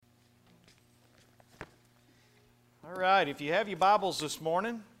All right, if you have your Bibles this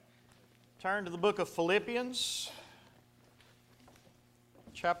morning, turn to the book of Philippians,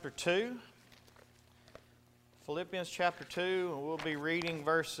 chapter 2. Philippians chapter 2, and we'll be reading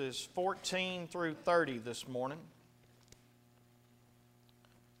verses 14 through 30 this morning.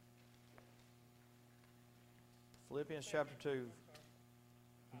 Philippians chapter 2.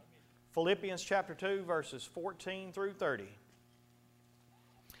 Philippians chapter 2, verses 14 through 30.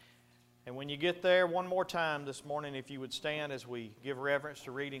 And when you get there one more time this morning, if you would stand as we give reverence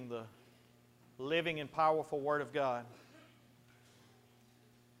to reading the living and powerful Word of God.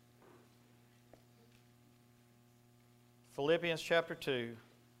 Philippians chapter 2,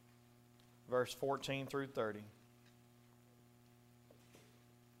 verse 14 through 30.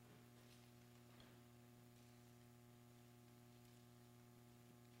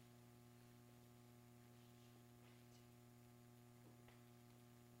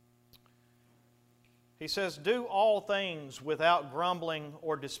 He says, "Do all things without grumbling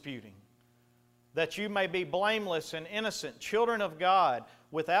or disputing, that you may be blameless and innocent, children of God,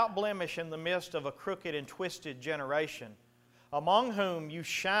 without blemish in the midst of a crooked and twisted generation, among whom you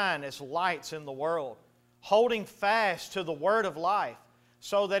shine as lights in the world, holding fast to the word of life,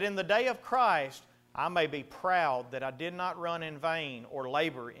 so that in the day of Christ I may be proud that I did not run in vain or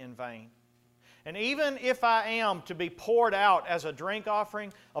labor in vain. And even if I am to be poured out as a drink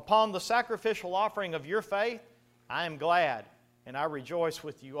offering upon the sacrificial offering of your faith, I am glad, and I rejoice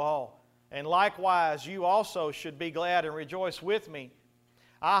with you all. And likewise, you also should be glad and rejoice with me.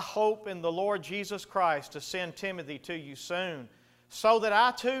 I hope in the Lord Jesus Christ to send Timothy to you soon, so that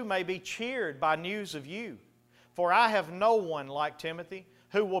I too may be cheered by news of you. For I have no one like Timothy,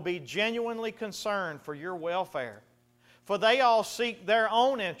 who will be genuinely concerned for your welfare. For they all seek their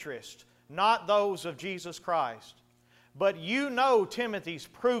own interest, not those of Jesus Christ. But you know Timothy's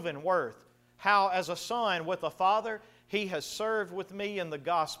proven worth, how as a son with a father he has served with me in the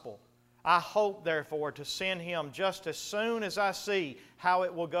gospel. I hope, therefore, to send him just as soon as I see how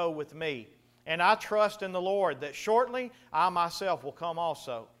it will go with me. And I trust in the Lord that shortly I myself will come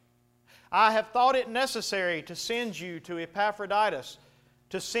also. I have thought it necessary to send you,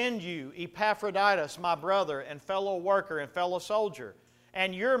 my brother and fellow worker and fellow soldier,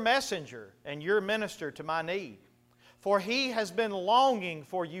 and your messenger and your minister to my need. For he has been longing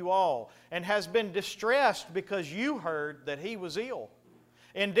for you all, and has been distressed because you heard that he was ill.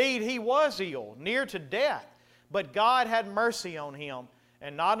 Indeed, he was ill, near to death, but God had mercy on him,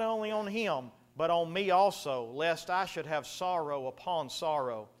 and not only on him, but on me also, lest I should have sorrow upon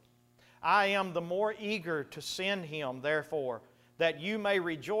sorrow. I am the more eager to send him, therefore, that you may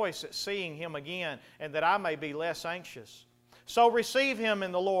rejoice at seeing him again, and that I may be less anxious. So receive him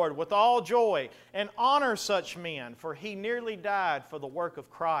in the Lord with all joy, and honor such men, for he nearly died for the work of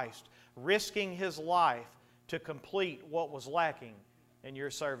Christ, risking his life to complete what was lacking in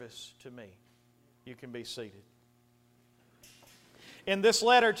your service to me." You can be seated. In this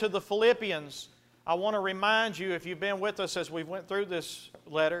letter to the Philippians, I want to remind you, if you've been with us as we went through this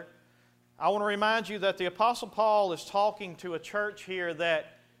letter, I want to remind you that the Apostle Paul is talking to a church here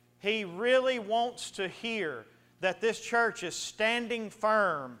that he really wants to hear that this church is standing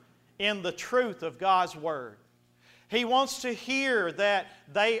firm in the truth of God's Word. He wants to hear that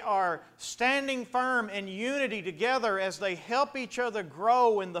they are standing firm in unity together as they help each other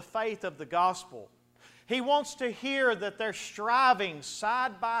grow in the faith of the gospel. He wants to hear that they're striving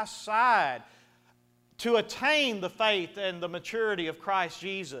side by side to attain the faith and the maturity of Christ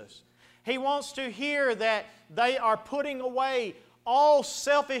Jesus. He wants to hear that they are putting away all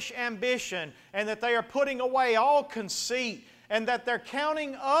selfish ambition, and that they are putting away all conceit, and that they're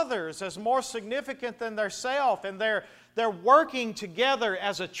counting others as more significant than themselves, and they're working together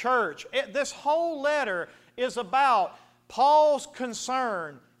as a church. This whole letter is about Paul's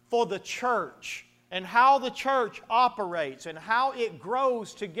concern for the church and how the church operates and how it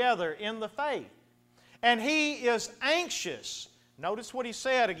grows together in the faith. And he is anxious. Notice what he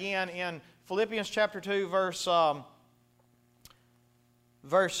said again in Philippians chapter 2,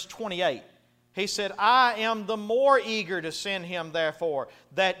 verse 28. He said, "I am the more eager to send him, therefore,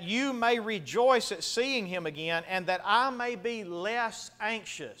 that you may rejoice at seeing him again, and that I may be less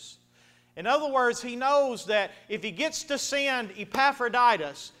anxious." In other words, he knows that if he gets to send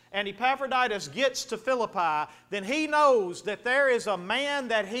Epaphroditus, and Epaphroditus gets to Philippi, then he knows that there is a man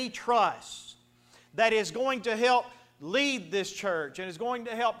that he trusts that is going to help lead this church and is going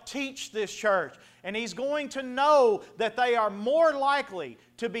to help teach this church. And he's going to know that they are more likely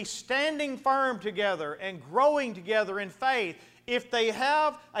to be standing firm together and growing together in faith if they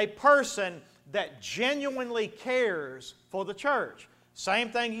have a person that genuinely cares for the church. Same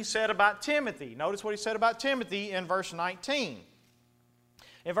thing he said about Timothy. Notice what he said about Timothy in verse 19.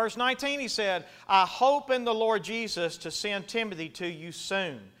 In verse 19 he said, I hope in the Lord Jesus to send Timothy to you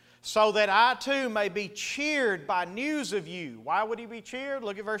soon, so that I too may be cheered by news of you. Why would he be cheered?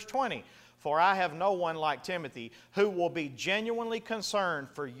 Look at verse 20. For I have no one like Timothy who will be genuinely concerned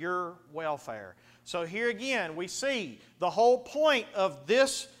for your welfare. So here again we see the whole point of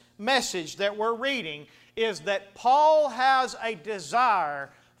this message that we're reading is that Paul has a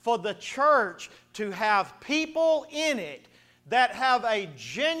desire for the church to have people in it that have a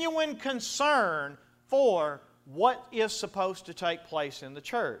genuine concern for what is supposed to take place in the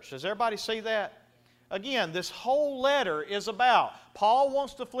church. Does everybody see that? Again, this whole letter is about, Paul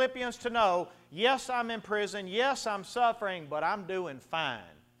wants the Philippians to know, yes, I'm in prison, yes, I'm suffering, but I'm doing fine.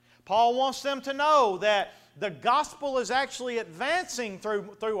 Paul wants them to know that the gospel is actually advancing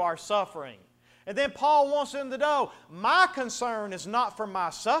through our suffering. And then Paul wants them to know, my concern is not for my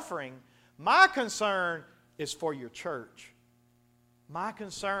suffering, my concern is for your church. My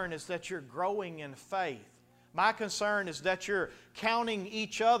concern is that you're growing in faith. My concern is that you're counting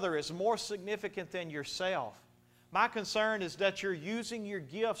each other as more significant than yourself. My concern is that you're using your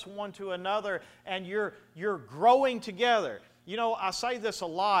gifts one to another and you're growing together. You know, I say this a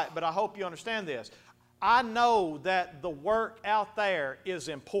lot, but I hope you understand this. I know that the work out there is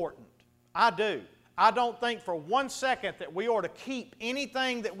important. I do. I don't think for 1 second that we ought to keep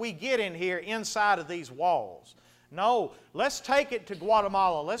anything that we get in here inside of these walls. No, let's take it to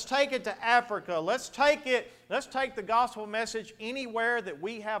Guatemala. Let's take it to Africa. Let's take the gospel message anywhere that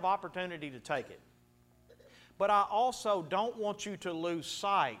we have opportunity to take it. But I also don't want you to lose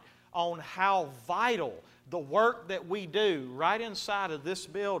sight on how vital the work that we do right inside of this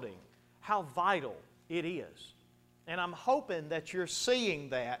building, how vital it is. And I'm hoping that you're seeing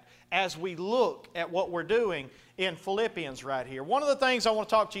that as we look at what we're doing in Philippians right here. One of the things I want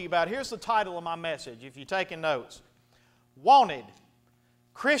to talk to you about, here's the title of my message, if you're taking notes. Wanted,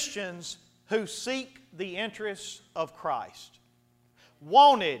 Christians who seek the interests of Christ.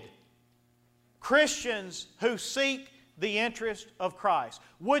 Wanted, Christians who seek the interest of Christ.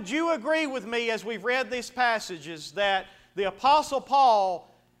 Would you agree with me as we've read these passages that the Apostle Paul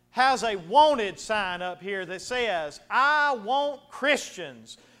has a wanted sign up here that says, I want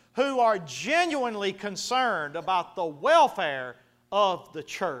Christians who are genuinely concerned about the welfare of the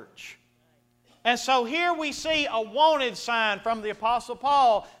church. And so here we see a wanted sign from the Apostle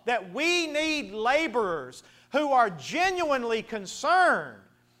Paul that we need laborers who are genuinely concerned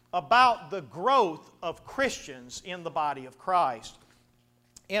about the growth of Christians in the body of Christ.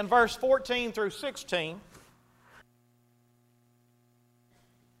 In verse 14 through 16,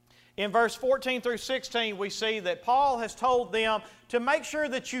 we see that Paul has told them to make sure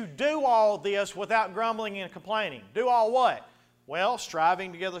that you do all this without grumbling and complaining. Do all what? Well,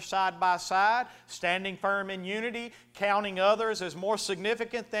 striving together side by side, standing firm in unity, counting others as more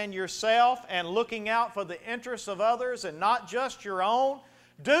significant than yourself, and looking out for the interests of others and not just your own.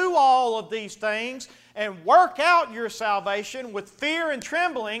 Do all of these things and work out your salvation with fear and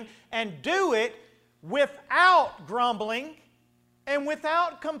trembling, and do it without grumbling and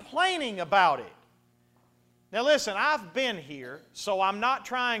without complaining about it. Now listen, I've been here, so I'm not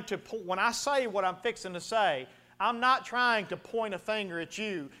trying to, when I say what I'm fixing to say, I'm not trying to point a finger at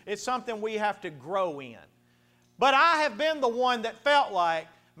you. It's something we have to grow in. But I have been the one that felt like,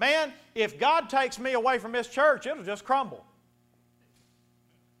 man, if God takes me away from this church, it'll just crumble.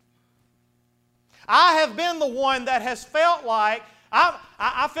 I have been the one that has felt like,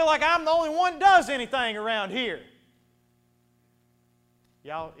 I feel like I'm the only one that does anything around here.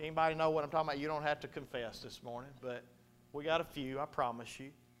 Y'all, anybody know what I'm talking about? You don't have to confess this morning, but we got a few, I promise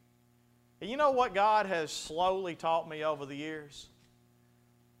you. And you know what God has slowly taught me over the years?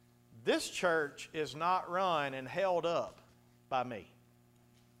 This church is not run and held up by me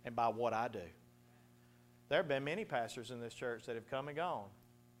and by what I do. There have been many pastors in this church that have come and gone.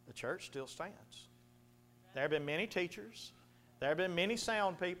 The church still stands. There have been many teachers. There have been many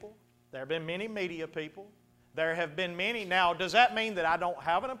sound people. There have been many media people. There have been many. Now, does that mean that I don't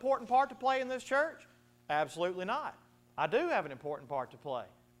have an important part to play in this church? Absolutely not. I do have an important part to play.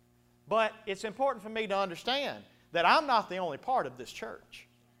 But it's important for me to understand that I'm not the only part of this church.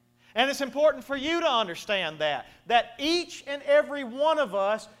 And it's important for you to understand that each and every one of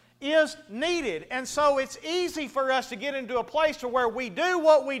us is needed. And so it's easy for us to get into a place to where we do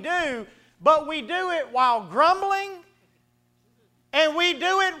what we do, but we do it while grumbling and we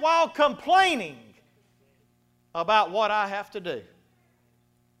do it while complaining about what I have to do.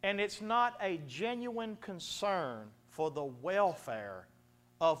 And it's not a genuine concern for the welfare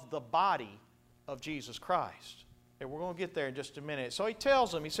of the body of Jesus Christ. And we're going to get there in just a minute. So he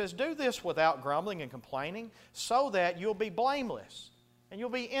tells them, he says, do this without grumbling and complaining, so that you'll be blameless and you'll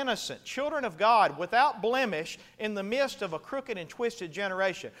be innocent, children of God, without blemish in the midst of a crooked and twisted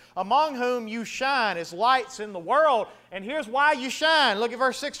generation, among whom you shine as lights in the world. And here's why you shine. Look at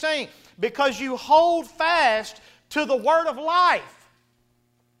verse 16. Because you hold fast to the word of life.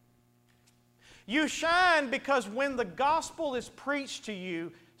 You shine because when the gospel is preached to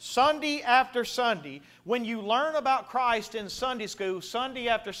you, Sunday after Sunday, when you learn about Christ in Sunday school, Sunday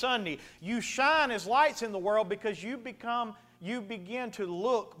after Sunday, you shine as lights in the world because you begin to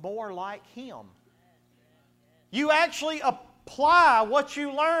look more like Him. You actually apply what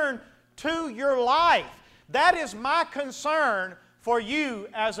you learn to your life. That is my concern for you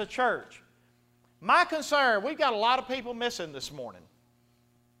as a church. My concern, we've got a lot of people missing this morning.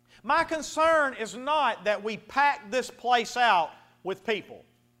 My concern is not that we pack this place out with people.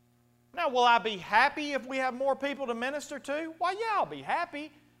 Now, will I be happy if we have more people to minister to? Why, yeah, I'll be happy,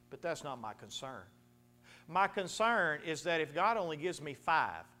 but that's not my concern. My concern is that if God only gives me 5,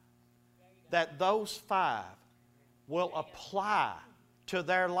 that those 5 will apply to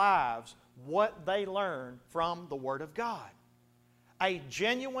their lives what they learn from the Word of God. A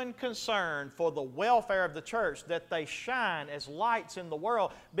genuine concern for the welfare of the church, that they shine as lights in the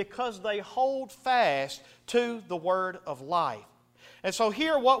world because they hold fast to the Word of life. And so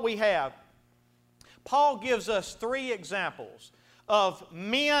here what we have, Paul gives us 3 examples of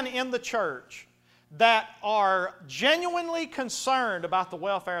men in the church that are genuinely concerned about the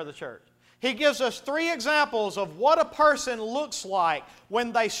welfare of the church. He gives us 3 examples of what a person looks like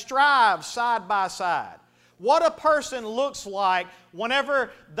when they strive side by side. What a person looks like whenever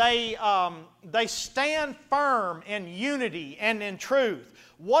they stand firm in unity and in truth.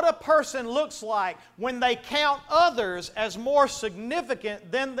 What a person looks like when they count others as more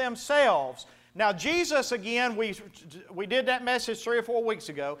significant than themselves. Now Jesus, again, we did that message 3 or 4 weeks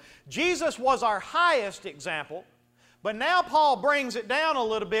ago. Jesus was our highest example. But now Paul brings it down a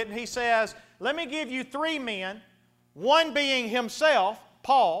little bit and he says, let me give you 3 men, one being himself,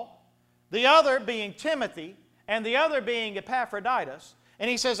 Paul, the other being Timothy, and the other being Epaphroditus. And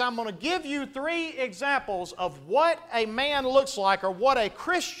he says, I'm going to give you 3 examples of what a man looks like, or what a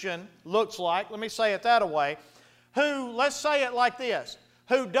Christian looks like. Let me say it that way. Who, let's say it like this,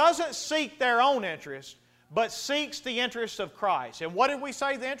 who doesn't seek their own interest, but seeks the interest of Christ. And what did we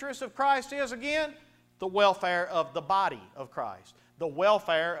say the interest of Christ is again? The welfare of the body of Christ. The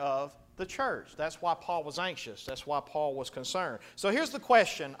welfare of the church. That's why Paul was anxious. That's why Paul was concerned. So here's the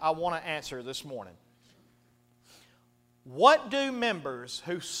question I want to answer this morning. What do members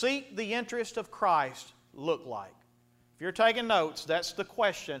who seek the interest of Christ look like? If you're taking notes, that's the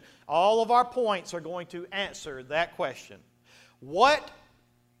question. All of our points are going to answer that question. What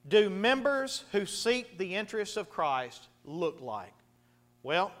do members who seek the interest of Christ look like?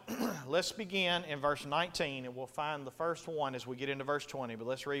 Well, let's begin in verse 19, and we'll find the first one as we get into verse 20, but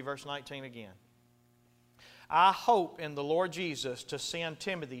let's read verse 19 again. I hope in the Lord Jesus to send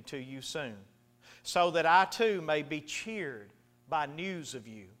Timothy to you soon, so that I too may be cheered by news of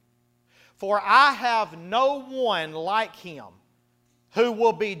you. For I have no one like him who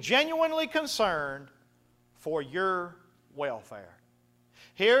will be genuinely concerned for your welfare.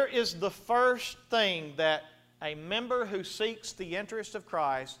 Here is the first thing that a member who seeks the interest of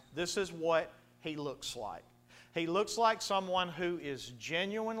Christ, this is what he looks like. He looks like someone who is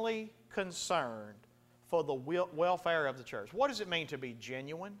genuinely concerned for the welfare of the church. What does it mean to be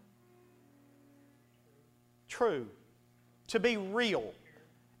genuine? True. To be real.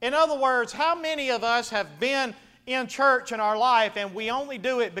 In other words, how many of us have been in church in our life and we only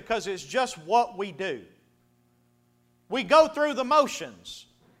do it because it's just what we do? We go through the motions.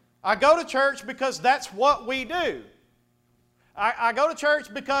 I go to church because that's what we do. I go to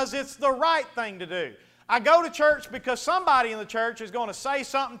church because it's the right thing to do. I go to church because somebody in the church is going to say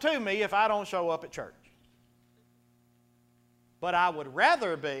something to me if I don't show up at church. But I would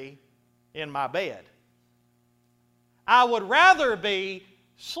rather be in my bed. I would rather be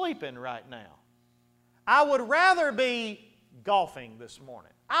sleeping right now. I would rather be golfing this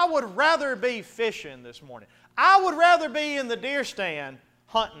morning. I would rather be fishing this morning. I would rather be in the deer stand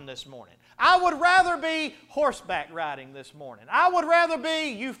hunting this morning. I would rather be horseback riding this morning. I would rather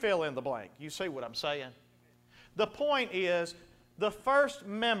be, you fill in the blank. You see what I'm saying? The point is, the first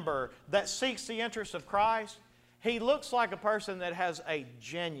member that seeks the interest of Christ, he looks like a person that has a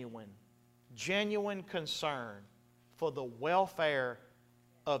genuine concern for the welfare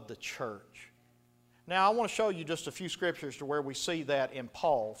of the church. Now, I want to show you just a few scriptures to where we see that in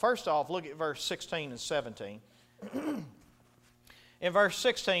Paul. First off, look at verse 16 and 17. In verse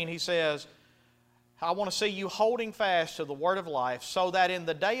 16, he says, I want to see you holding fast to the word of life, so that in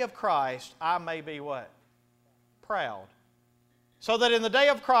the day of Christ I may be what? Proud. So that in the day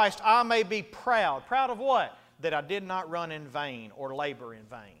of Christ I may be proud. Proud of what? That I did not run in vain or labor in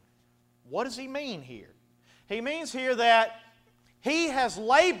vain. What does he mean here? He means here that he has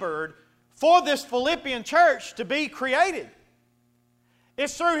labored for this Philippian church to be created.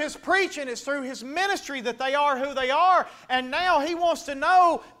 It's through his preaching, it's through his ministry that they are who they are. And now he wants to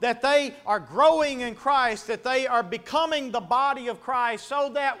know that they are growing in Christ, that they are becoming the body of Christ, so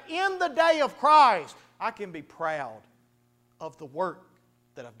that in the day of Christ, I can be proud of the work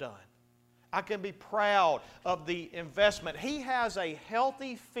that I've done. I can be proud of the investment. He has a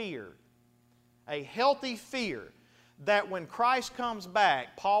healthy fear that when Christ comes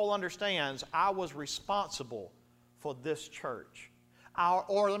back, Paul understands, I was responsible for this church.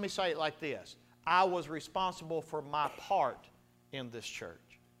 Or let me say it like this, I was responsible for my part in this church.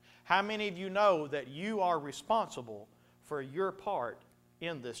 How many of you know that you are responsible for your part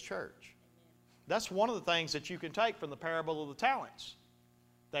in this church? That's one of the things that you can take from the parable of the talents.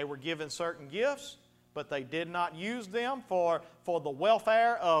 They were given certain gifts, but they did not use them for the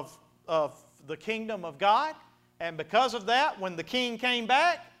welfare of the kingdom of God. And because of that, when the king came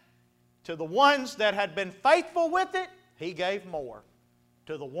back, to the ones that had been faithful with it, he gave more.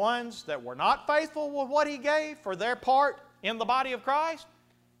 To the ones that were not faithful with what he gave for their part in the body of Christ,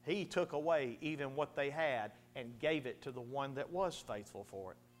 he took away even what they had and gave it to the one that was faithful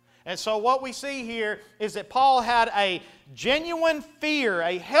for it. And so what we see here is that Paul had a genuine fear,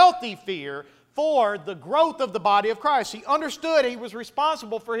 a healthy fear for the growth of the body of Christ. He understood he was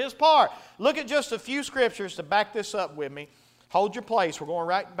responsible for his part. Look at just a few scriptures to back this up with me. Hold your place. We're going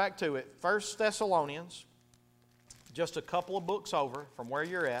right back to it. 1 Thessalonians, just a couple of books over from where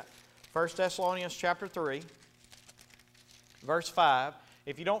you're at. 1 Thessalonians chapter 3, verse 5.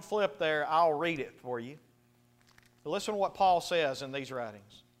 If you don't flip there, I'll read it for you. But listen to what Paul says in these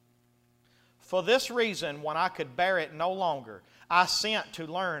writings. For this reason, when I could bear it no longer, I sent to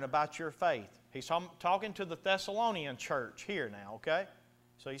learn about your faith. He's talking to the Thessalonian church here now, okay?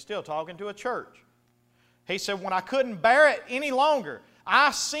 So he's still talking to a church. He said, when I couldn't bear it any longer,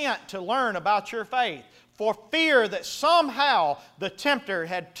 I sent to learn about your faith, for fear that somehow the tempter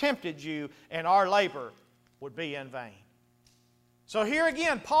had tempted you and our labor would be in vain. So here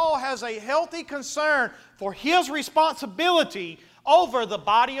again, Paul has a healthy concern for his responsibility over the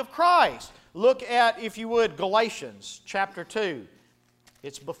body of Christ. Look at, if you would, Galatians chapter 2.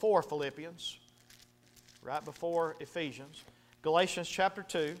 It's before Philippians, right before Ephesians. Galatians chapter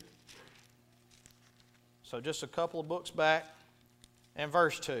 2. So just a couple of books back, and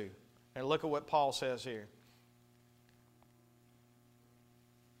verse 2. And look at what Paul says here.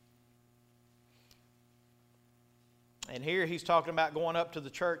 And here he's talking about going up to the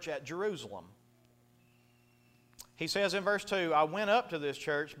church at Jerusalem. He says in verse 2, I went up to this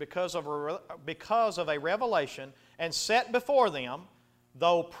church because of a revelation and set before them,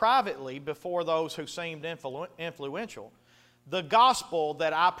 though privately before those who seemed influential, the gospel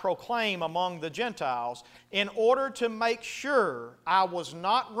that I proclaim among the Gentiles, in order to make sure I was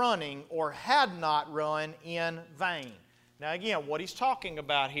not running or had not run in vain. Now again, what he's talking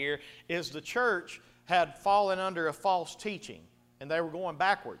about here is the church had fallen under a false teaching, and they were going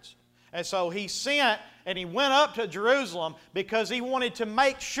backwards. And so he sent and he went up to Jerusalem because he wanted to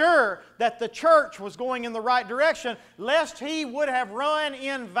make sure that the church was going in the right direction, lest he would have run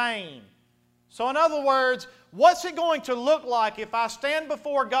in vain. So in other words, what's it going to look like if I stand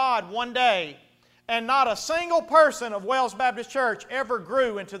before God one day and not a single person of Wells Baptist Church ever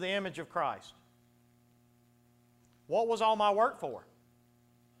grew into the image of Christ? What was all my work for?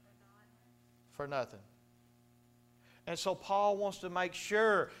 For nothing. And so Paul wants to make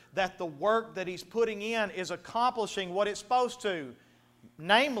sure that the work that he's putting in is accomplishing what it's supposed to.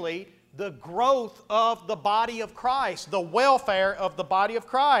 Namely, the growth of the body of Christ, the welfare of the body of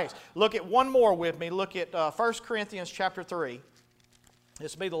Christ. Look at one more with me. Look at 1 Corinthians chapter 3.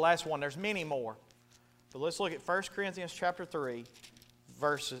 This will be the last one. There's many more. But let's look at 1 Corinthians chapter 3,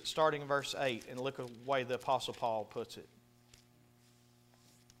 starting in verse 8, and look at the way the Apostle Paul puts it.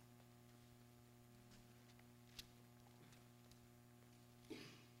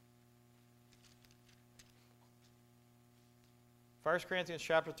 1 Corinthians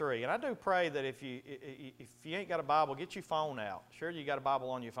chapter 3. And I do pray that if you ain't got a Bible, get your phone out. Sure, you got a Bible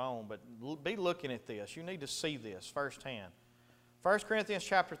on your phone, but be looking at this. You need to see this firsthand. 1 Corinthians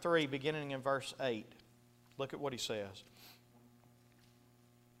chapter 3, beginning in verse 8. Look at what he says.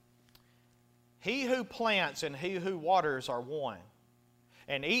 He who plants and he who waters are one,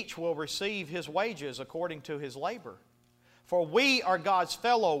 and each will receive his wages according to his labor. For we are God's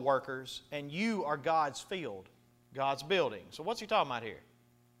fellow workers, and you are God's field, God's building. So what's he talking about here?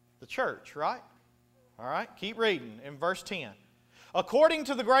 The church, right? All right, keep reading in verse 10. According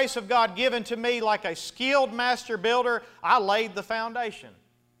to the grace of God given to me, like a skilled master builder, I laid the foundation,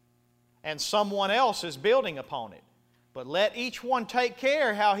 and someone else is building upon it. But let each one take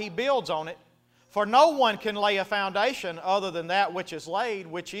care how he builds on it. For no one can lay a foundation other than that which is laid,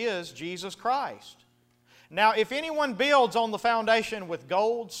 which is Jesus Christ. Now, if anyone builds on the foundation with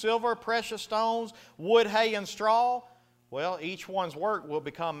gold, silver, precious stones, wood, hay, and straw, well, each one's work will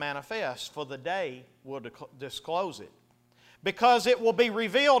become manifest, for the day will disclose it. Because it will be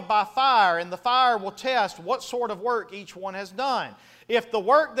revealed by fire, and the fire will test what sort of work each one has done. If the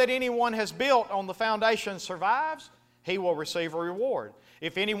work that anyone has built on the foundation survives, he will receive a reward.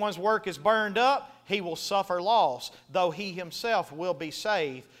 If anyone's work is burned up, he will suffer loss, though he himself will be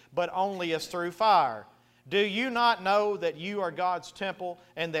saved, but only as through fire. Do you not know that you are God's temple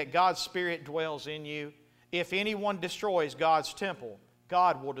and that God's Spirit dwells in you? If anyone destroys God's temple,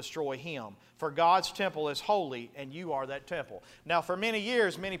 God will destroy him. For God's temple is holy, and you are that temple. Now, for many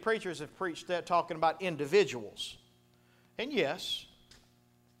years, many preachers have preached that, talking about individuals. And yes,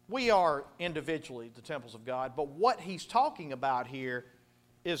 we are individually the temples of God, but what he's talking about here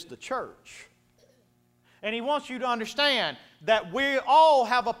is the church. And he wants you to understand that we all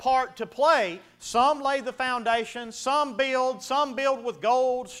have a part to play. Some lay the foundation, some build with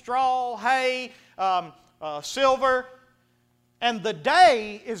gold, straw, hay, silver. And the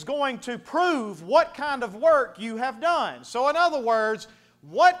day is going to prove what kind of work you have done. So in other words,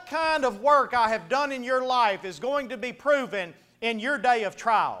 what kind of work I have done in your life is going to be proven in your day of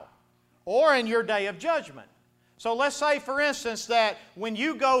trial or in your day of judgment. So let's say, for instance, that when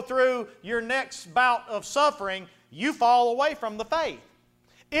you go through your next bout of suffering, you fall away from the faith.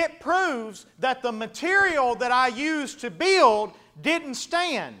 It proves that the material that I used to build didn't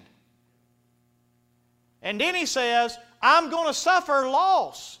stand. And then he says, I'm going to suffer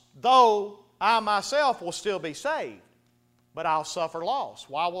loss, though I myself will still be saved. But I'll suffer loss.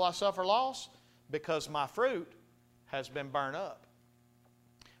 Why will I suffer loss? Because my fruit has been burned up.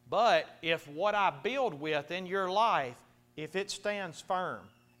 But if what I build with in your life, if it stands firm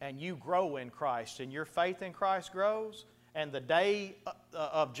and you grow in Christ and your faith in Christ grows and the day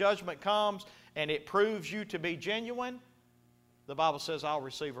of judgment comes and it proves you to be genuine, the Bible says I'll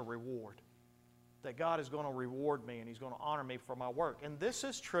receive a reward. That God is going to reward me and He's going to honor me for my work. And this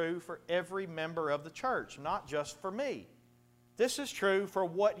is true for every member of the church, not just for me. This is true for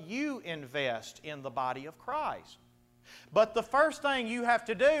what you invest in the body of Christ. But the first thing you have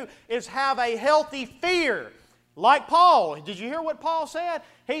to do is have a healthy fear. Like Paul. Did you hear what Paul said?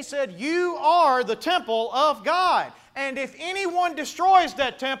 He said, you are the temple of God. And if anyone destroys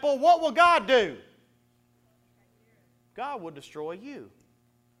that temple, what will God do? God will destroy you.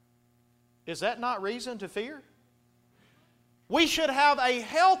 Is that not reason to fear? We should have a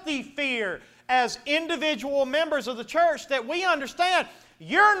healthy fear as individual members of the church, that we understand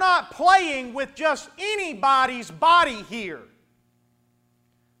you're not playing with just anybody's body here.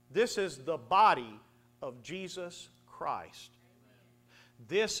 This is the body of Jesus Christ.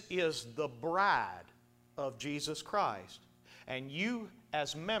 This is the bride of Jesus Christ. And you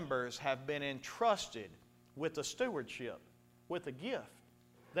as members have been entrusted with a stewardship, with a gift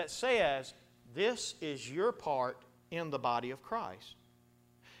that says this is your part in the body of Christ.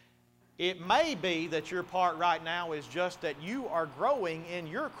 It may be that your part right now is just that you are growing in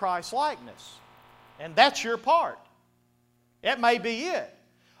your Christ-likeness. And that's your part. It may be it.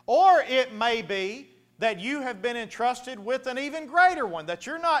 Or it may be that you have been entrusted with an even greater one. That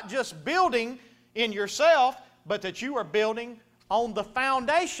you're not just building in yourself, but that you are building on the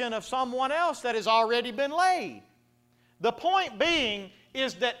foundation of someone else that has already been laid. The point being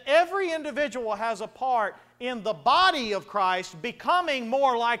is that every individual has a part in the body of Christ becoming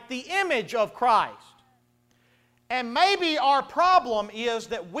more like the image of Christ. And maybe our problem is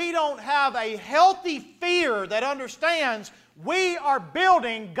that we don't have a healthy fear that understands we are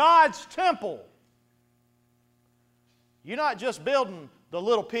building God's temple. You're not just building the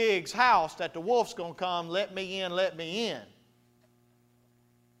little pig's house that the wolf's going to come, let me in, let me in.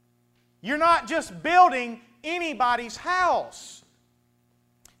 You're not just building anybody's house.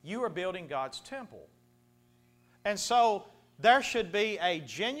 You are building God's temple. And so there should be a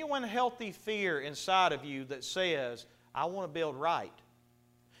genuine, healthy fear inside of you that says, I want to build right.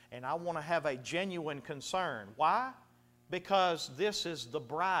 And I want to have a genuine concern. Why? Because this is the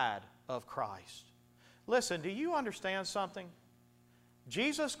bride of Christ. Listen, do you understand something?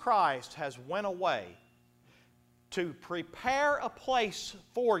 Jesus Christ has went away to prepare a place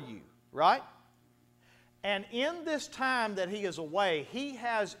for you, right? And in this time that he is away, he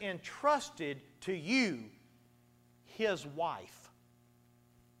has entrusted to you his wife,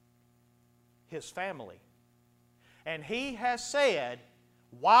 his family. And he has said,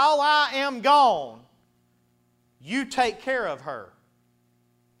 while I am gone, you take care of her.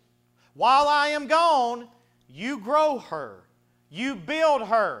 While I am gone, you grow her. You build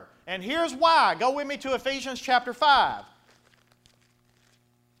her. And here's why. Go with me to Ephesians chapter 5.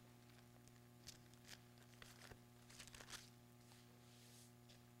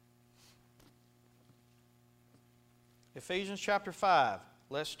 Ephesians chapter 5.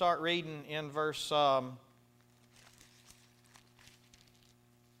 Let's start reading in verse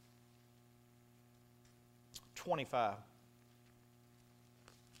 25.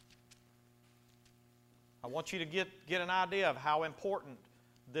 I want you to get an idea of how important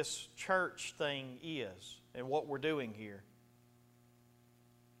this church thing is and what we're doing here.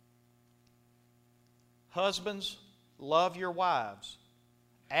 Husbands, love your wives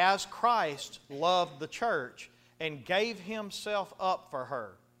as Christ loved the church and gave himself up for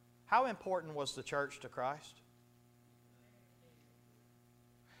her. How important was the church to Christ?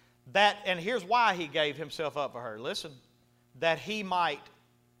 And here's why he gave himself up for her. Listen, that he might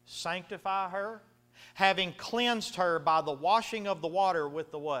sanctify her, having cleansed her by the washing of the water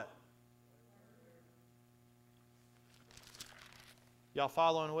with the what? Y'all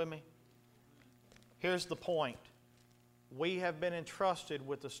following with me? Here's the point. We have been entrusted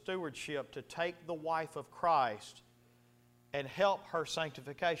with the stewardship to take the wife of Christ and help her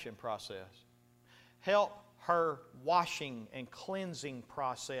sanctification process. Help her washing and cleansing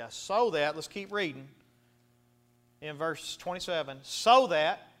process so that, let's keep reading in verse 27, so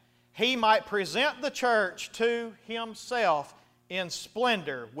that he might present the church to himself in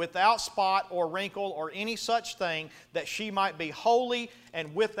splendor, without spot or wrinkle or any such thing, that she might be holy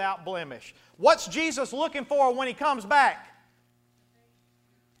and without blemish. What's Jesus looking for when he comes back?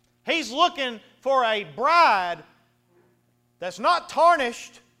 He's looking for a bride that's not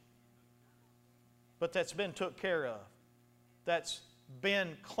tarnished, but that's been took care of, that's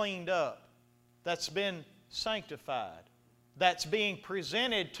been cleaned up, that's been sanctified, that's being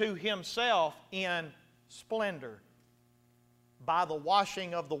presented to himself in splendor by the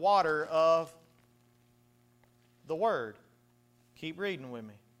washing of the water of the Word. Keep reading with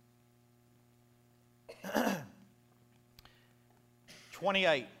me.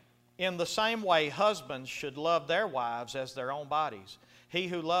 28. In the same way, husbands should love their wives as their own bodies. He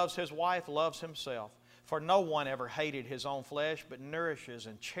who loves his wife loves himself. For no one ever hated his own flesh, but nourishes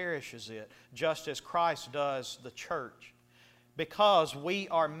and cherishes it, just as Christ does the church, because we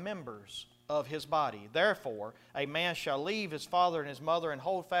are members of his body. Therefore, a man shall leave his father and his mother and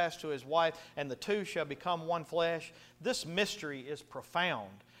hold fast to his wife, and the two shall become one flesh. This mystery is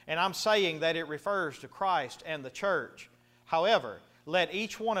profound, and I'm saying that it refers to Christ and the church. However, let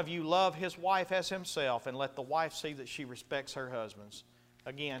each one of you love his wife as himself, and let the wife see that she respects her husbands.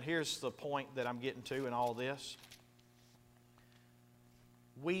 Again, here's the point that I'm getting to in all this.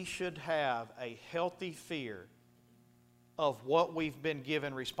 We should have a healthy fear of what we've been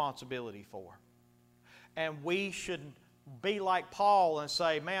given responsibility for. And we should be like Paul and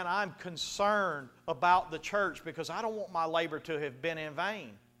say, man, I'm concerned about the church because I don't want my labor to have been in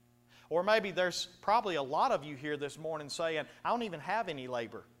vain. Or maybe there's probably a lot of you here this morning saying, I don't even have any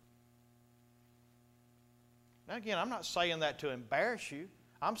labor. Now again, I'm not saying that to embarrass you.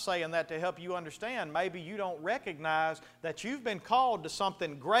 I'm saying that to help you understand maybe you don't recognize that you've been called to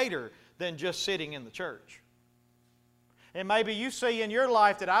something greater than just sitting in the church. And maybe you see in your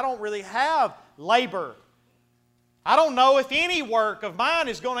life that I don't really have labor. I don't know if any work of mine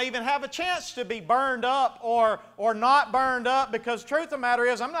is going to even have a chance to be burned up or not burned up, because the truth of the matter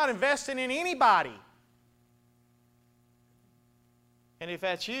is I'm not investing in anybody. And if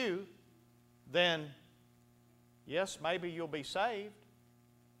that's you, then yes, maybe you'll be saved,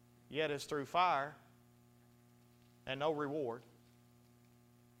 yet it's through fire and no reward.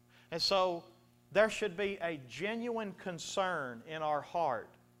 And so there should be a genuine concern in our heart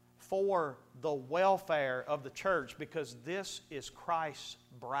for the welfare of the church, because this is Christ's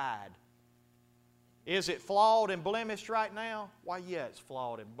bride. Is it flawed and blemished right now? Why, yeah, it's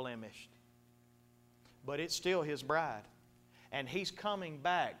flawed and blemished. But it's still His bride. And He's coming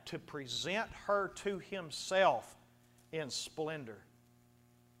back to present her to Himself in splendor.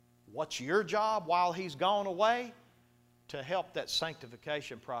 What's your job while He's gone away? To help that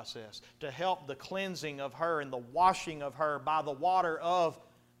sanctification process, to help the cleansing of her and the washing of her by the water of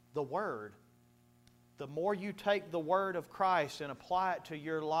the Word. The more you take the Word of Christ and apply it to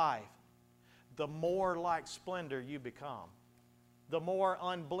your life, the more like splendor you become. The more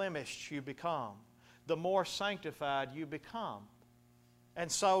unblemished you become. the more sanctified you become. And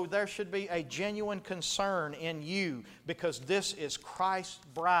so there should be a genuine concern in you, because this is Christ's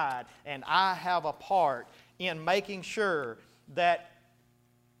bride, and I have a part in making sure that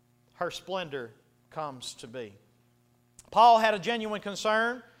her splendor comes to be. Paul had a genuine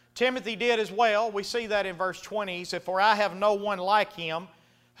concern. Timothy did as well. We see that in verse 20. He said, "For I have no one like him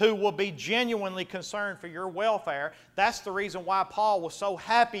who will be genuinely concerned for your welfare." That's the reason why Paul was so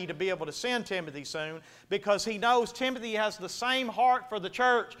happy to be able to send Timothy soon, because he knows Timothy has the same heart for the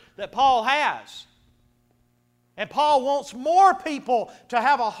church that Paul has. And Paul wants more people to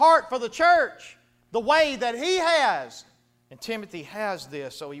have a heart for the church the way that he has. And Timothy has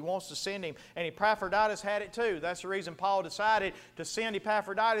this, so he wants to send him. And Epaphroditus had it too. That's the reason Paul decided to send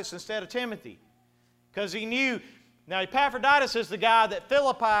Epaphroditus instead of Timothy. Because he knew. Now, Epaphroditus is the guy that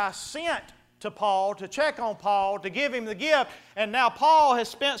Philippi sent to Paul to check on Paul, to give him the gift. And now Paul has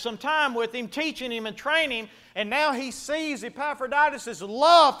spent some time with him, teaching him and training him. And now he sees Epaphroditus'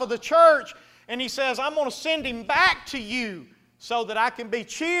 love for the church. And he says, "I'm going to send him back to you so that I can be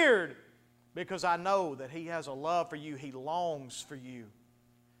cheered, because I know that he has a love for you. He longs for you.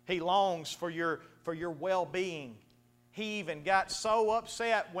 He longs for your well-being." He even got so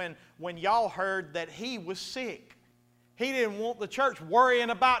upset when y'all heard that he was sick. He didn't want the church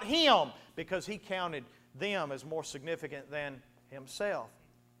worrying about him, because he counted them as more significant than himself.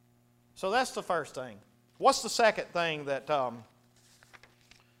 So that's the first thing. What's the second thing that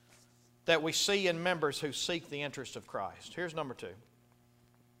we see in members who seek the interest of Christ? Here's number 2.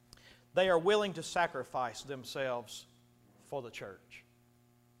 They are willing to sacrifice themselves for the church.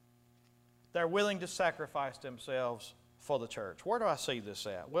 They're willing to sacrifice themselves for the church. Where do I see this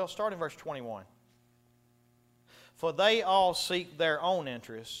at? Well, start in verse 21. "For they all seek their own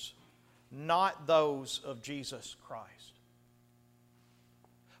interests, not those of Jesus Christ."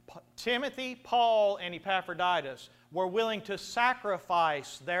 Timothy, Paul, and Epaphroditus were willing to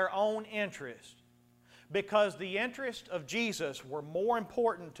sacrifice their own interest, because the interest of Jesus were more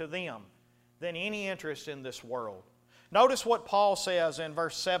important to them than any interest in this world. Notice what Paul says in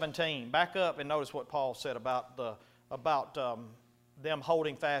verse 17. Back up and notice what Paul said about them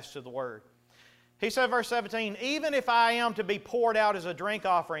holding fast to the Word. He said, verse 17, "Even if I am to be poured out as a drink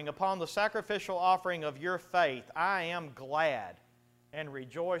offering upon the sacrificial offering of your faith, I am glad and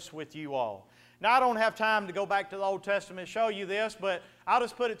rejoice with you all." Now, I don't have time to go back to the Old Testament and show you this, but I'll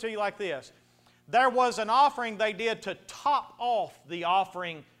just put it to you like this. There was an offering they did to top off the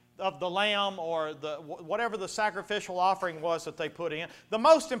offering of the lamb, or whatever the sacrificial offering was that they put in. The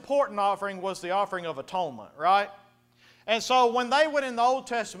most important offering was the offering of atonement, right? And so when they would in the Old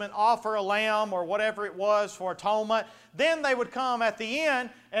Testament offer a lamb or whatever it was for atonement, then they would come at the end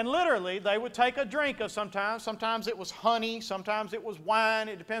and literally they would take a drink of sometimes. Sometimes it was honey, sometimes it was wine.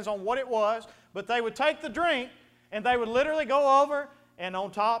 It depends on what it was. But they would take the drink and they would literally go over, and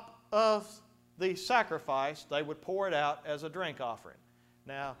on top of the sacrifice, they would pour it out as a drink offering.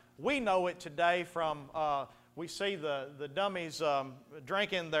 Now, we know it today from, we see the dummies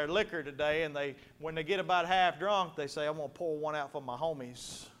drinking their liquor today, and when they get about half drunk, they say, "I'm going to pour one out for my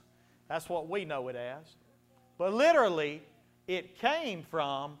homies." That's what we know it as. But literally, it came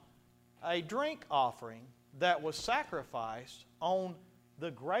from a drink offering that was sacrificed on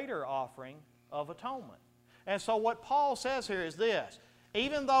the greater offering of atonement. And so what Paul says here is this: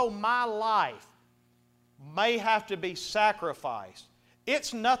 even though my life may have to be sacrificed,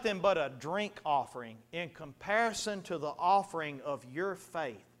 it's nothing but a drink offering in comparison to the offering of your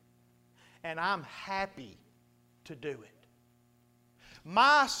faith. And I'm happy to do it.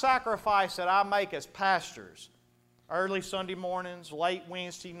 My sacrifice that I make as pastors, early Sunday mornings, late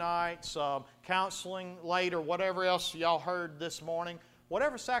Wednesday nights, counseling late, or whatever else y'all heard this morning,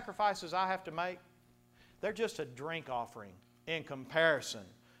 whatever sacrifices I have to make, they're just a drink offering in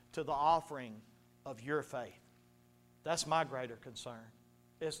comparison to the offering of your faith. That's my greater concern.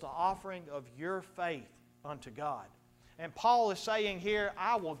 It's the offering of your faith unto God. And Paul is saying here,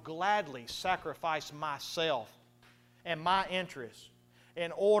 I will gladly sacrifice myself and my interests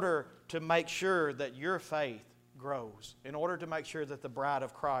in order to make sure that your faith grows, in order to make sure that the bride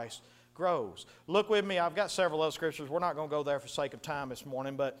of Christ grows. Look with me, I've got several other scriptures. We're not going to go there for sake of time this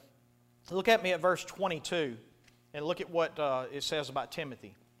morning, but look at me at verse 22 and look at what it says about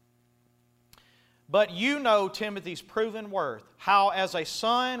Timothy. "But you know Timothy's proven worth, how as a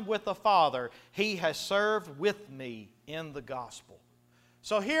son with a father he has served with me in the gospel."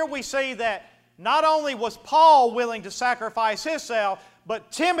 So here we see that not only was Paul willing to sacrifice himself,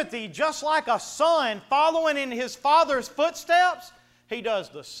 but Timothy, just like a son following in his father's footsteps, he does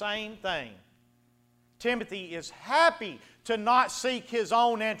the same thing Timothy is happy to not seek his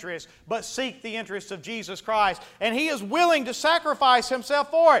own interest, but seek the interest of Jesus Christ. And he is willing to sacrifice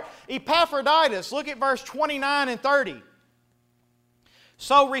himself for it. Epaphroditus, look at verse 29 and 30.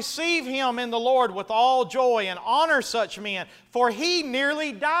 So receive him in the Lord with all joy and honor such men, for he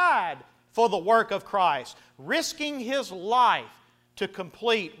nearly died for the work of Christ, risking his life to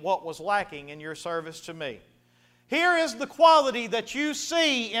complete what was lacking in your service to me. Here is the quality that you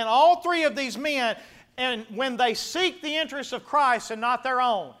see in all three of these men, and when they seek the interests of Christ and not their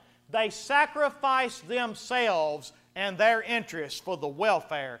own, they sacrifice themselves and their interests for the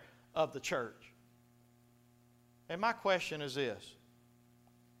welfare of the church. And my question is this: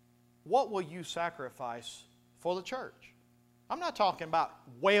 what will you sacrifice for the church? I'm not talking about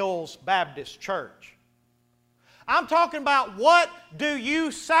Wales Baptist Church. I'm talking about what do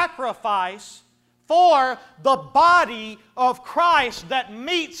you sacrifice for the body of Christ that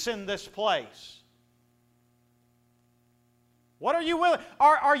meets in this place. What are you willing?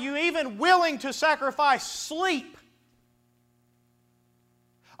 Are you even willing to sacrifice sleep?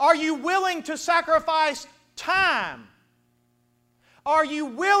 Are you willing to sacrifice time? Are you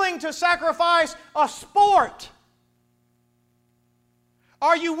willing to sacrifice a sport?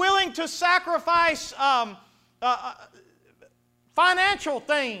 Are you willing to sacrifice financial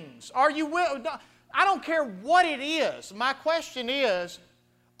things? Are you willing? I don't care what it is. My question is,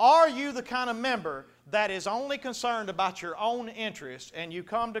 are you the kind of member that is only concerned about your own interests and you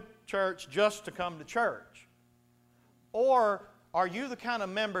come to church just to come to church? Or are you the kind of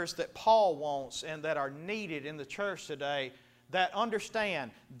members that Paul wants and that are needed in the church today, that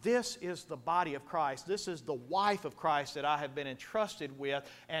understand this is the body of Christ, this is the wife of Christ that I have been entrusted with,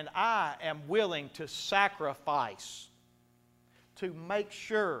 and I am willing to sacrifice to make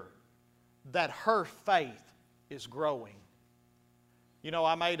sure that her faith is growing? You know,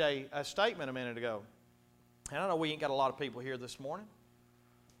 I made a statement a minute ago, and I know we ain't got a lot of people here this morning.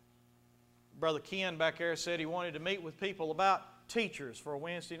 Brother Ken back there said he wanted to meet with people about teachers for a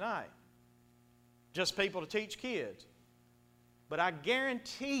Wednesday night. Just people to teach kids. But I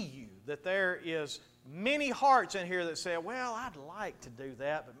guarantee you that there is many hearts in here that say, well, I'd like to do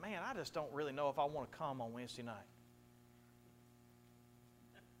that, but man, I just don't really know if I want to come on Wednesday night.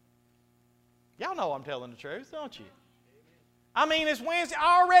 Y'all know I'm telling the truth, don't you? I mean, it's Wednesday.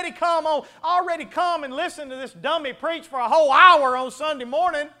 I already come and listen to this dummy preach for a whole hour on Sunday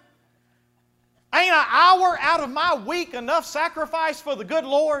morning. Ain't an hour out of my week enough sacrifice for the good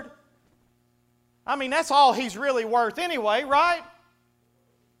Lord? I mean, that's all He's really worth anyway, right?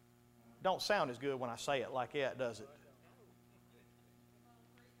 Don't sound as good when I say it like that, does it?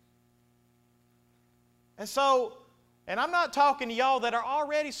 And so, and I'm not talking to y'all that are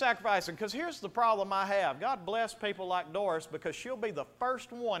already sacrificing, because here's the problem I have. God bless people like Doris, because she'll be the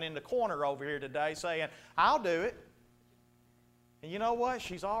first one in the corner over here today saying, I'll do it. And you know what?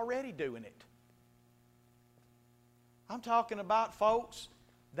 She's already doing it. I'm talking about folks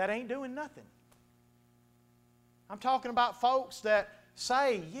that ain't doing nothing. I'm talking about folks that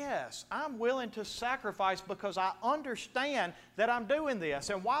say, yes, I'm willing to sacrifice because I understand that I'm doing this.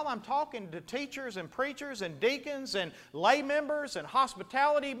 And while I'm talking to teachers and preachers and deacons and lay members and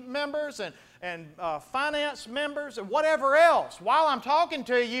hospitality members and finance members and whatever else, while I'm talking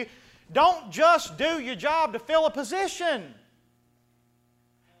to you, don't just do your job to fill a position.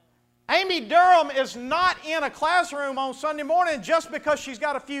 Amy Durham is not in a classroom on Sunday morning just because she's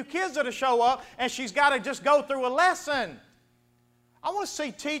got a few kids that'll show up and she's got to just go through a lesson. I want to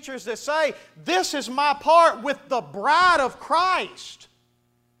see teachers that say, this is my part with the bride of Christ.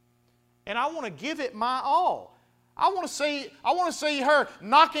 And I want to give it my all. I want to see her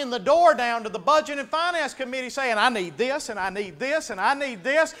knocking the door down to the Budget and Finance Committee saying, I need this, and I need this, and I need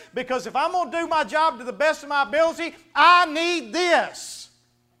this, because if I'm going to do my job to the best of my ability, I need this.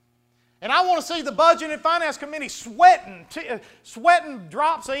 And I want to see the Budget and Finance Committee sweating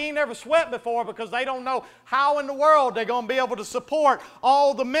drops they ain't never sweat before, because they don't know how in the world they're going to be able to support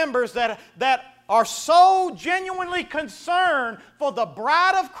all the members that are so genuinely concerned for the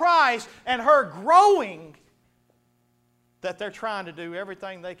bride of Christ and her growing, that they're trying to do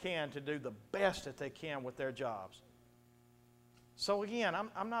everything they can to do the best that they can with their jobs. So again,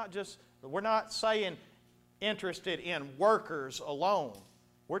 we're not saying interested in workers alone.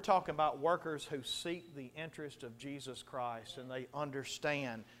 We're talking about workers who seek the interest of Jesus Christ and they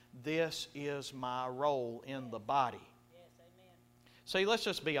understand this is my role in the body. Yes, amen. See, let's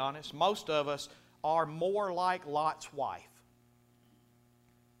just be honest. Most of us are more like Lot's wife.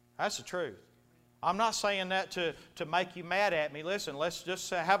 That's the truth. I'm not saying that to make you mad at me. Listen, let's just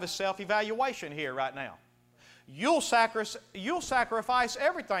have a self-evaluation here right now. You'll sacrifice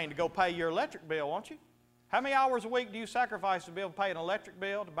everything to go pay your electric bill, won't you? How many hours a week do you sacrifice to be able to pay an electric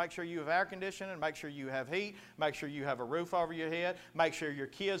bill, to make sure you have air conditioning, make sure you have heat, make sure you have a roof over your head, make sure your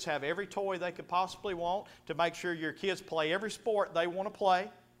kids have every toy they could possibly want, to make sure your kids play every sport they want to play,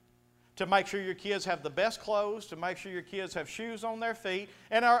 to make sure your kids have the best clothes, to make sure your kids have shoes on their feet?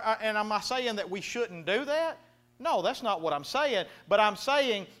 And am I saying that we shouldn't do that? No, that's not what I'm saying. But I'm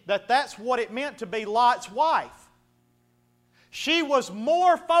saying that that's what it meant to be Lot's wife. She was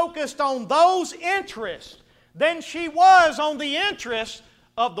more focused on those interests than she was on the interests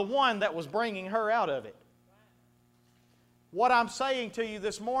of the one that was bringing her out of it. What I'm saying to you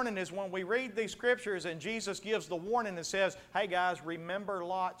this morning is when we read these scriptures and Jesus gives the warning and says, hey guys, remember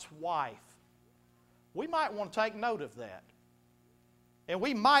Lot's wife, we might want to take note of that. And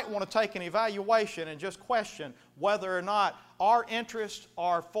we might want to take an evaluation and just question whether or not our interests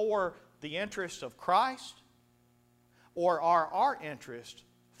are for the interests of Christ, or are our interests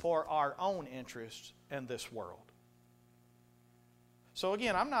for our own interests in this world? So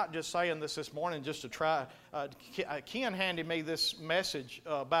again, I'm not just saying this morning just to try. Ken handed me this message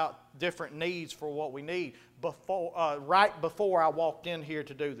about different needs for what we need right before I walked in here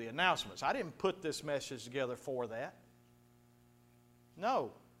to do the announcements. I didn't put this message together for that.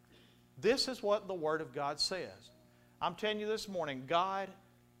 No. This is what the Word of God says. I'm telling you this morning, God,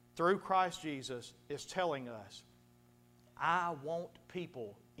 through Christ Jesus, is telling us, I want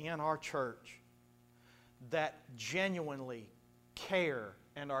people in our church that genuinely care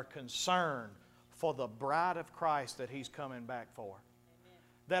and are concerned for the bride of Christ that He's coming back for. Amen.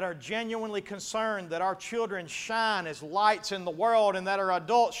 That are genuinely concerned that our children shine as lights in the world, and that our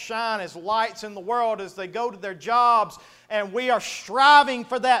adults shine as lights in the world as they go to their jobs, and we are striving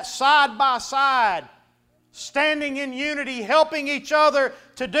for that side by side, standing in unity, helping each other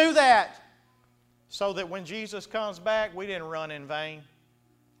to do that. So that when Jesus comes back, we didn't run in vain.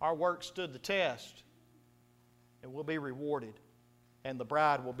 Our work stood the test. And we'll be rewarded. And the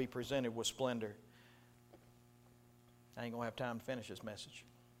bride will be presented with splendor. I ain't going to have time to finish this message,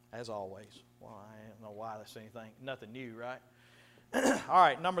 as always. Well, I don't know why that's anything. Nothing new, right? All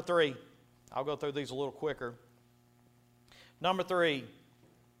right, number 3. I'll go through these a little quicker. Number 3.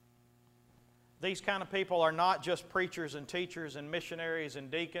 These kind of people are not just preachers and teachers and missionaries and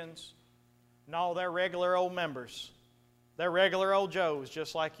deacons. No, they're regular old members. They're regular old Joes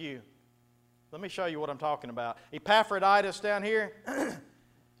just like you. Let me show you what I'm talking about. Epaphroditus down here,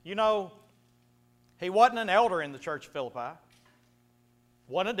 you know, he wasn't an elder in the church of Philippi.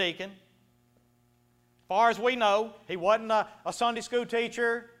 Wasn't a deacon. As far as we know, he wasn't a Sunday school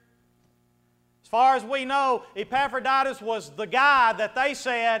teacher. As far as we know, Epaphroditus was the guy that they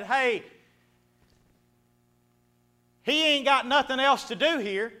said, hey, he ain't got nothing else to do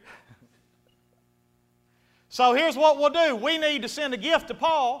here. So here's what we'll do. We need to send a gift to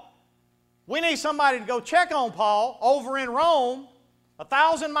Paul. We need somebody to go check on Paul over in Rome,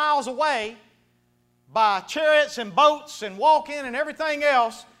 1,000 miles away, by chariots and boats and walking and everything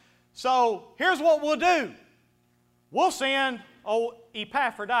else. So here's what we'll do. We'll send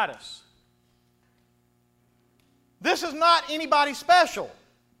Epaphroditus. This is not anybody special.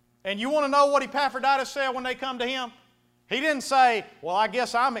 And you want to know what Epaphroditus said when they come to him? He didn't say, well, I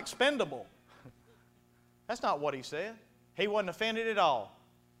guess I'm expendable. That's not what he said. He wasn't offended at all.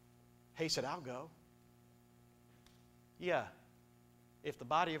 He said, I'll go. Yeah. If the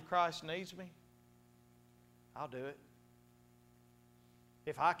body of Christ needs me, I'll do it.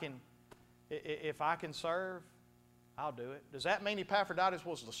 If I can serve, I'll do it. Does that mean Epaphroditus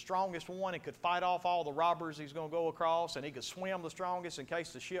was the strongest one and could fight off all the robbers he's going to go across, and he could swim the strongest in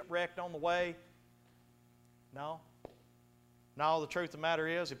case the ship wrecked on the way? No. No, the truth of the matter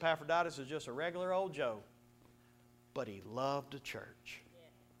is Epaphroditus is just a regular old Joe. But he loved the church.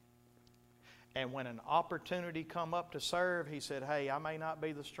 And when an opportunity come up to serve, he said, hey, I may not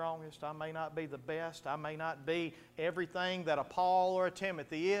be the strongest, I may not be the best, I may not be everything that a Paul or a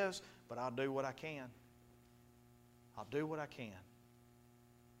Timothy is, but I'll do what I can. I'll do what I can.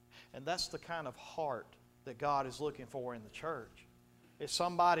 And that's the kind of heart that God is looking for in the church. It's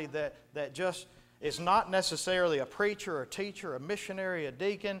somebody that just is not necessarily a preacher, a teacher, a missionary, a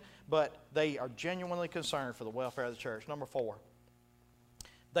deacon, but they are genuinely concerned for the welfare of the church. Number 4.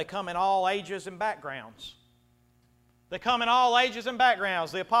 They come in all ages and backgrounds. They come in all ages and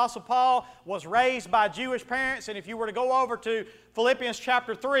backgrounds. The Apostle Paul was raised by Jewish parents, and if you were to go over to Philippians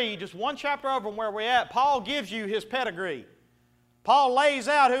chapter 3, just one chapter over from where we're at, Paul gives you his pedigree. Paul lays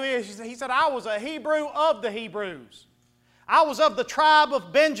out who he is. He said, I was a Hebrew of the Hebrews. I was of the tribe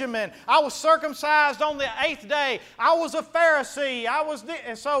of Benjamin. I was circumcised on the 8th day. I was a Pharisee.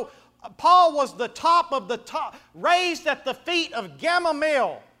 And so Paul was the top of the top, raised at the feet of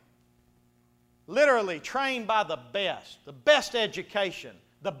Gamaliel. Literally trained by the best education,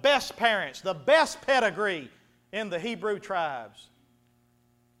 the best parents, the best pedigree in the Hebrew tribes.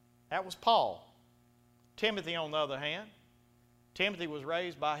 That was Paul. Timothy, on the other hand, Timothy was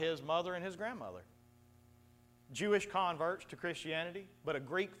raised by his mother and his grandmother. Jewish converts to Christianity, but a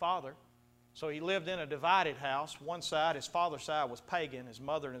Greek father. So he lived in a divided house. One side, his father's side, was pagan. His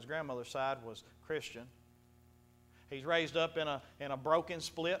mother and his grandmother's side was Christian. He's raised up in a broken,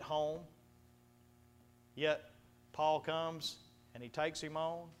 split home. Yet Paul comes and he takes him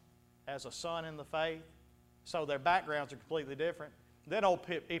on as a son in the faith. So their backgrounds are completely different. Then old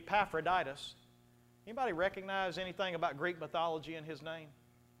Epaphroditus. Anybody recognize anything about Greek mythology in his name?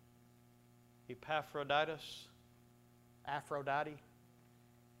 Epaphroditus, Aphrodite.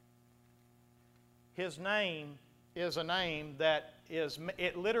 His name is a name that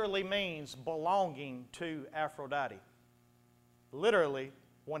it literally means belonging to Aphrodite. Literally,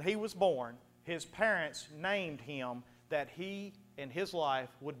 when he was born, his parents named him that he in his life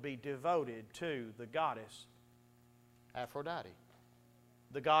would be devoted to the goddess Aphrodite.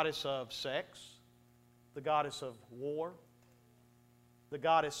 The goddess of sex, the goddess of war, the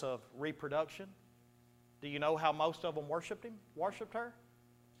goddess of reproduction. Do you know how most of them worshipped her?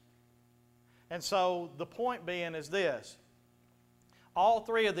 And so the point being is this. All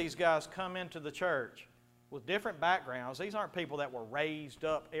three of these guys come into the church with different backgrounds. These aren't people that were raised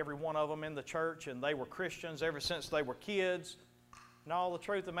up, every one of them in the church, and they were Christians ever since they were kids. No, the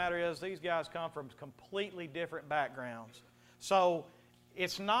truth of the matter is these guys come from completely different backgrounds. So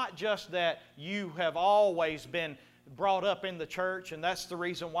it's not just that you have always been brought up in the church and that's the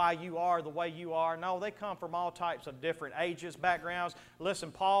reason why you are the way you are. No, they come from all types of different ages, backgrounds.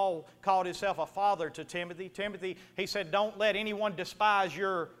 Listen, Paul called himself a father to Timothy. Timothy, he said, don't let anyone despise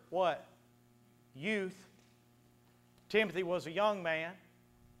your what? Youth. Timothy was a young man.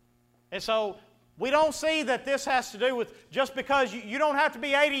 And so we don't see that this has to do with just because you don't have to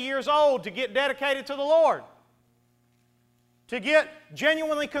be 80 years old to get dedicated to the Lord, to get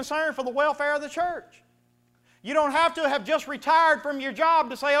genuinely concerned for the welfare of the church. You don't have to have just retired from your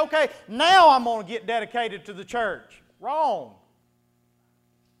job to say, okay, now I'm going to get dedicated to the church. Wrong.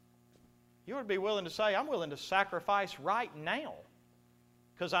 You would be willing to say, I'm willing to sacrifice right now.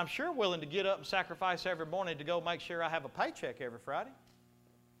 Because I'm sure willing to get up and sacrifice every morning to go make sure I have a paycheck every Friday.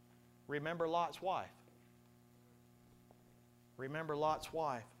 Remember Lot's wife. Remember Lot's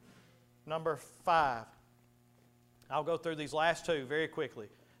wife. Number 5. I'll go through these last two very quickly.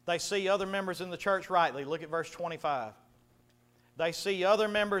 They see other members in the church rightly. Look at verse 25. They see other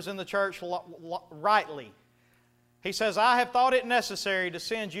members in the church rightly. He says, I have thought it necessary to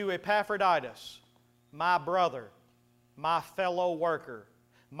send you Epaphroditus, my brother, my fellow worker,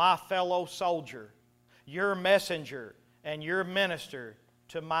 my fellow soldier, your messenger, and your minister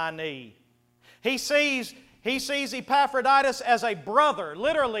to my need. He sees Epaphroditus as a brother,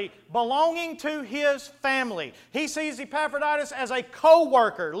 literally belonging to his family. He sees Epaphroditus as a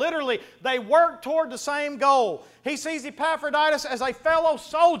co-worker, literally they work toward the same goal. He sees Epaphroditus as a fellow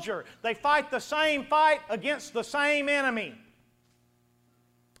soldier. They fight the same fight against the same enemy.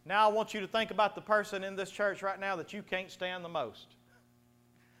 Now I want you to think about the person in this church right now that you can't stand the most.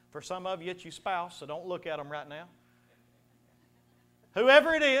 For some of you, it's your spouse, so don't look at them right now.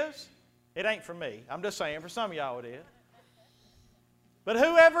 Whoever it is, it ain't for me. I'm just saying, for some of y'all it is. But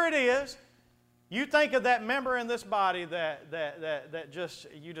whoever it is, you think of that member in this body that just,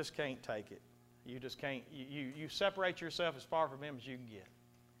 you just can't take it. You just can't, you separate yourself as far from him as you can get.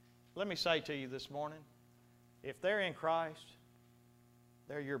 Let me say to you this morning, if they're in Christ,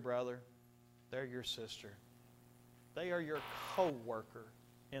 they're your brother, they're your sister. They are your co-worker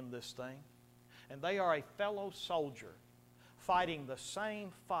in this thing. And they are a fellow soldier fighting the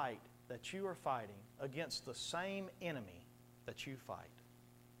same fight that you are fighting against the same enemy that you fight.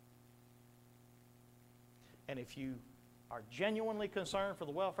 And if you are genuinely concerned for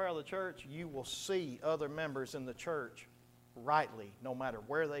the welfare of the church, you will see other members in the church rightly, no matter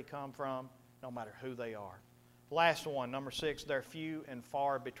where they come from, no matter who they are. Last one, number 6, they're few and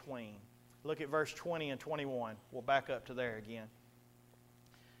far between. Look at verse 20 and 21. We'll back up to there again.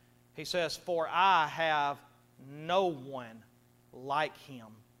 He says, for I have no one like him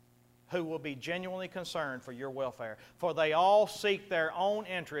who will be genuinely concerned for your welfare. For they all seek their own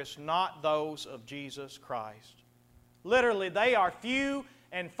interests, not those of Jesus Christ. Literally, they are few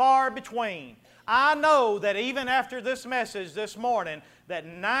and far between. I know that even after this message this morning, that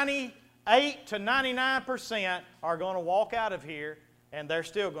 98 to 99% are going to walk out of here and they're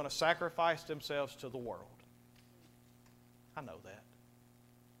still going to sacrifice themselves to the world. I know that.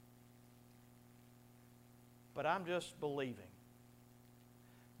 But I'm just believing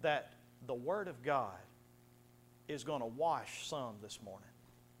that the Word of God is going to wash some this morning.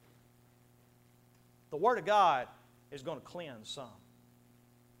 The Word of God is going to cleanse some.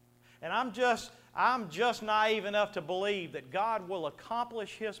 And I'm just naive enough to believe that God will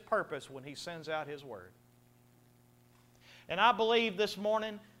accomplish His purpose when He sends out His Word. And I believe this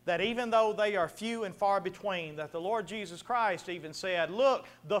morning that even though they are few and far between, that the Lord Jesus Christ even said, look,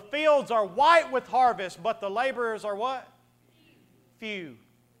 the fields are white with harvest, but the laborers are what? Few.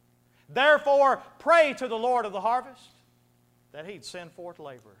 Therefore, pray to the Lord of the harvest that He'd send forth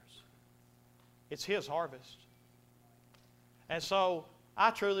laborers. It's His harvest. And so, I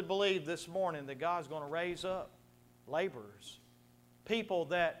truly believe this morning that God's going to raise up laborers, people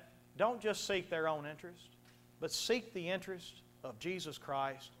that don't just seek their own interest, but seek the interest of Jesus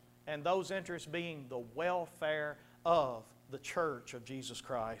Christ, and those interests being the welfare of the church of Jesus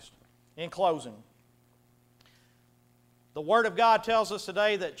Christ. In closing, the Word of God tells us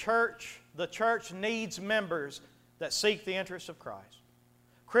today that the church needs members that seek the interests of Christ.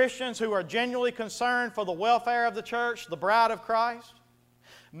 Christians who are genuinely concerned for the welfare of the church, the bride of Christ.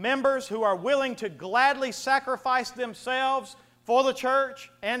 Members who are willing to gladly sacrifice themselves for the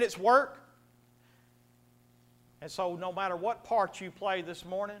church and its work. And so no matter what part you play this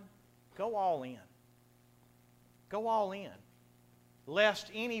morning, go all in. Go all in.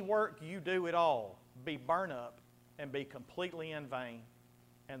 Lest any work you do at all be burnt up and be completely in vain.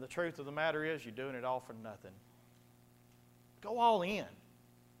 And the truth of the matter is you're doing it all for nothing. Go all in.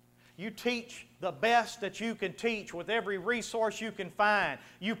 You teach the best that you can teach with every resource you can find.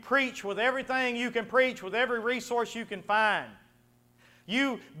 You preach with everything you can preach with every resource you can find.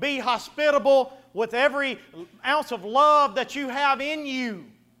 You be hospitable with every ounce of love that you have in you.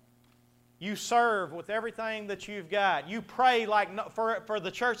 You serve with everything that you've got. You pray for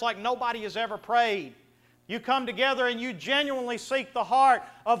the church like nobody has ever prayed. You come together and you genuinely seek the heart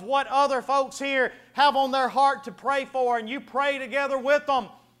of what other folks here have on their heart to pray for, and you pray together with them.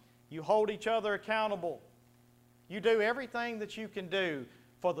 You hold each other accountable. You do everything that you can do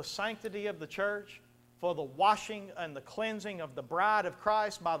for the sanctity of the church, for the washing and the cleansing of the bride of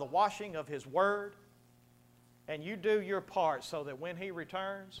Christ by the washing of His Word. And you do your part so that when He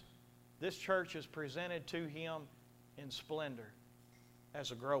returns, this church is presented to Him in splendor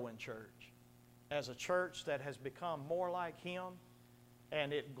as a growing church, as a church that has become more like Him,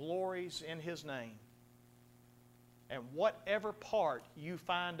 and it glories in His name. And whatever part you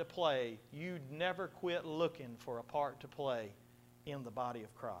find to play, you never quit looking for a part to play in the body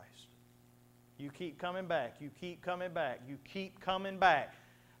of Christ. You keep coming back. You keep coming back. You keep coming back.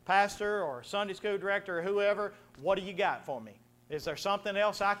 Pastor or Sunday school director or whoever, what do you got for me? Is there something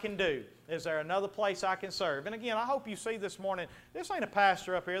else I can do? Is there another place I can serve? And again, I hope you see this morning, this ain't a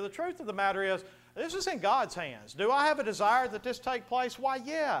pastor up here. The truth of the matter is, this is in God's hands. Do I have a desire that this take place? Why,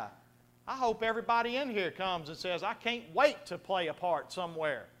 yeah. I hope everybody in here comes and says, I can't wait to play a part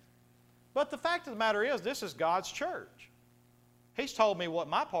somewhere. But the fact of the matter is, this is God's church. He's told me what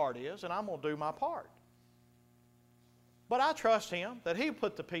my part is, and I'm going to do my part. But I trust Him that He'll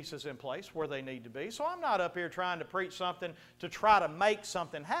put the pieces in place where they need to be. So I'm not up here trying to preach something to try to make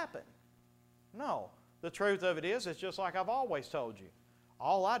something happen. No. The truth of it is, it's just like I've always told you.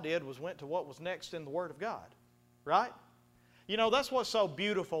 All I did was went to what was next in the Word of God. Right? You know, that's what's so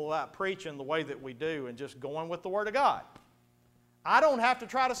beautiful about preaching the way that we do and just going with the Word of God. I don't have to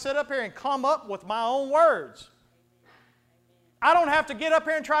try to sit up here and come up with my own words. I don't have to get up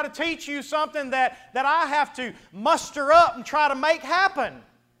here and try to teach you something that I have to muster up and try to make happen.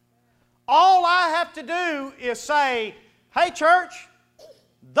 All I have to do is say, hey church,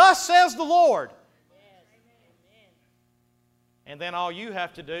 thus says the Lord. And then all you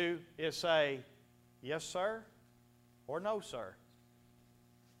have to do is say, yes sir, or no sir.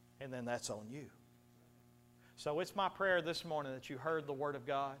 And then that's on you. So it's my prayer this morning that you heard the Word of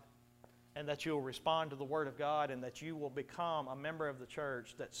God, and that you'll respond to the Word of God, and that you will become a member of the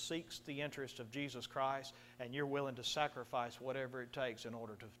church that seeks the interest of Jesus Christ, and you're willing to sacrifice whatever it takes in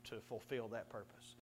order to fulfill that purpose.